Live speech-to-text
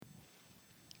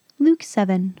Luke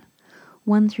 7,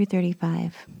 1 through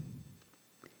 35.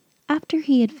 After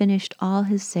he had finished all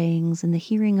his sayings in the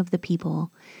hearing of the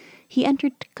people, he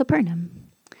entered Capernaum.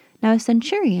 Now a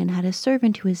centurion had a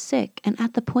servant who was sick and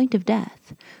at the point of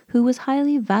death, who was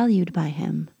highly valued by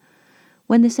him.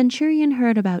 When the centurion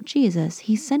heard about Jesus,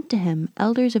 he sent to him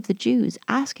elders of the Jews,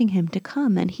 asking him to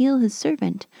come and heal his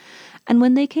servant. And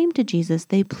when they came to Jesus,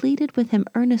 they pleaded with him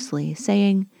earnestly,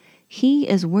 saying, "He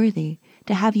is worthy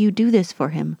to have you do this for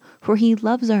him, for he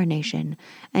loves our nation,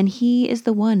 and he is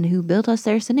the one who built us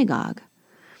their synagogue."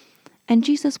 And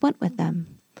Jesus went with them.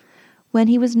 When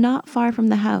he was not far from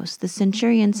the house, the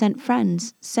centurion sent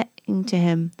friends, saying to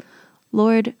him,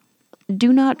 "Lord,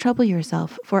 do not trouble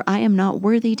yourself, for I am not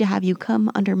worthy to have you come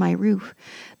under my roof.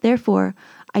 Therefore,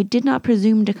 I did not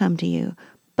presume to come to you,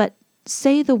 but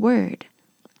say the word,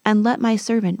 and let my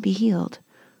servant be healed.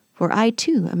 For I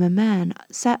too am a man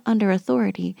set under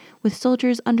authority, with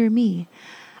soldiers under me.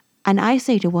 And I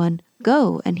say to one,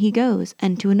 'Go,' and he goes,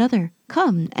 and to another,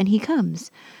 'Come,' and he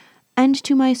comes. And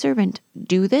to my servant,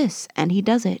 'Do this,' and he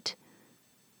does it."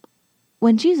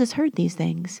 When Jesus heard these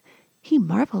things, he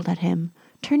marveled at him,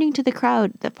 turning to the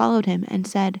crowd that followed him, and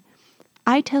said,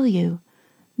 "I tell you,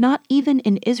 not even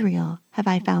in Israel have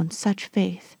I found such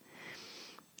faith."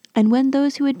 And when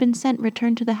those who had been sent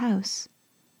returned to the house,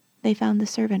 they found the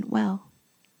servant well.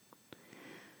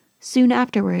 Soon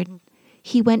afterward,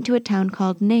 he went to a town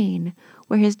called Nain,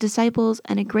 where his disciples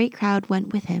and a great crowd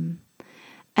went with him.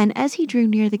 And as he drew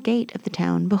near the gate of the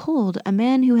town, behold, a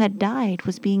man who had died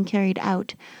was being carried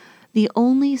out, the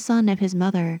only son of his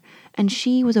mother, and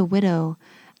she was a widow,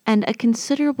 and a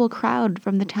considerable crowd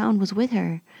from the town was with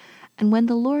her. And when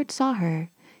the Lord saw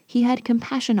her, he had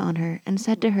compassion on her, and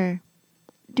said to her,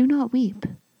 "Do not weep."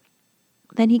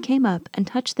 Then he came up and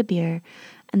touched the bier,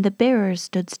 and the bearers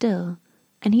stood still.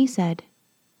 And he said,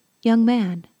 "Young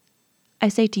man, I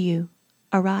say to you,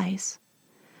 arise."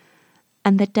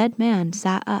 And the dead man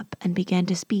sat up and began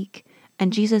to speak,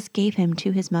 and Jesus gave him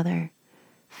to his mother.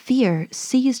 Fear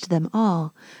seized them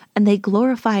all, and they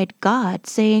glorified God,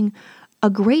 saying, "A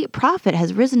great prophet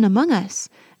has risen among us,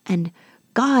 and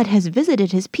God has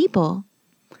visited his people."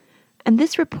 And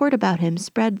this report about him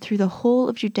spread through the whole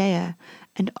of Judea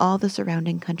and all the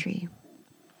surrounding country.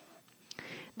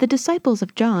 The disciples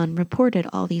of John reported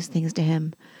all these things to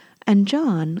him, and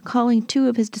John, calling 2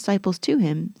 of his disciples to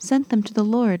him, sent them to the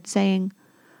Lord, saying,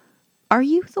 "Are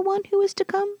you the one who is to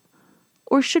come,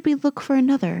 or should we look for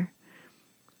another?"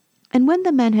 And when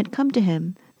the men had come to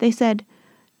him, they said,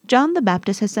 "John the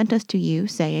Baptist has sent us to you,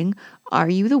 saying, 'Are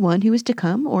you the one who is to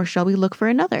come, or shall we look for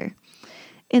another?'"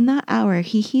 In that hour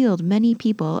he healed many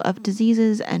people of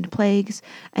diseases and plagues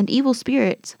and evil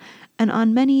spirits, and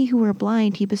on many who were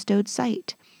blind he bestowed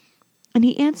sight. And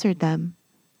he answered them,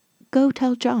 "Go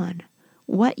tell John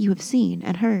what you have seen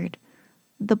and heard.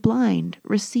 The blind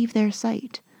receive their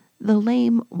sight, the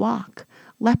lame walk,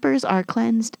 lepers are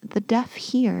cleansed, the deaf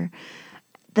hear,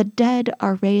 the dead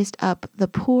are raised up, the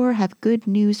poor have good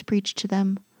news preached to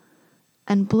them.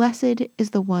 And blessed is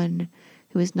the one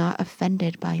who is not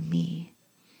offended by me."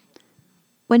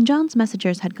 When John's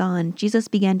messengers had gone, Jesus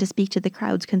began to speak to the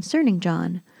crowds concerning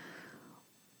John.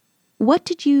 "What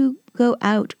did you go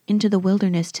out into the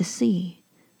wilderness to see?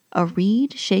 A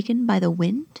reed shaken by the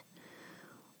wind?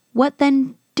 What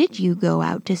then did you go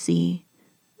out to see?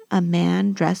 A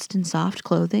man dressed in soft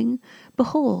clothing?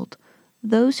 Behold,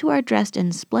 those who are dressed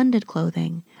in splendid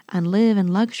clothing and live in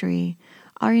luxury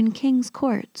are in king's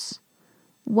courts.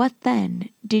 What then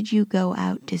did you go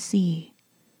out to see?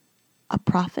 A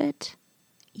prophet?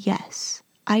 Yes,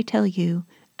 I tell you,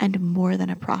 and more than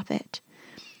a prophet.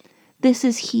 This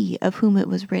is he of whom it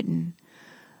was written,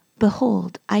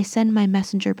 'Behold, I send my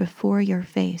messenger before your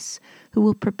face, who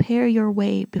will prepare your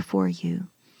way before you.'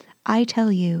 I tell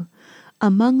you,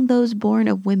 among those born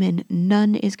of women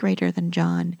none is greater than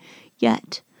John,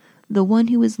 yet the one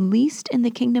who is least in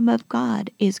the kingdom of God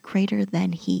is greater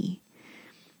than he."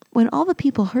 When all the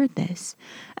people heard this,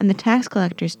 and the tax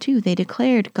collectors too, they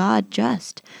declared God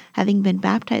just, having been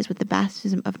baptized with the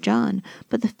baptism of John.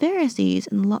 But the Pharisees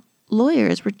and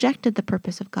lawyers rejected the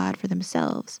purpose of God for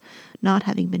themselves, not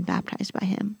having been baptized by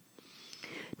him.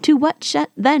 "To what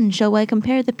then shall I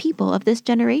compare the people of this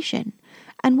generation?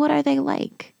 And what are they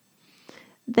like?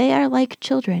 They are like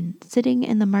children sitting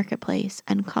in the marketplace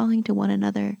and calling to one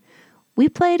another, 'We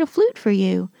played a flute for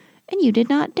you, and you did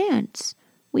not dance.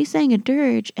 We sang a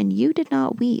dirge, and you did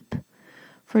not weep.'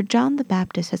 For John the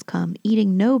Baptist has come,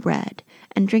 eating no bread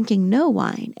and drinking no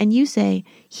wine, and you say,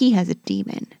 'He has a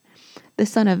demon.' The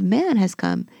Son of Man has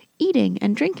come, eating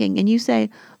and drinking, and you say,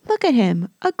 'Look at him,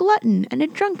 a glutton and a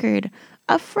drunkard,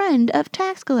 a friend of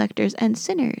tax collectors and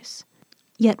sinners.'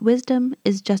 Yet wisdom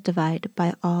is justified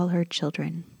by all her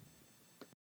children.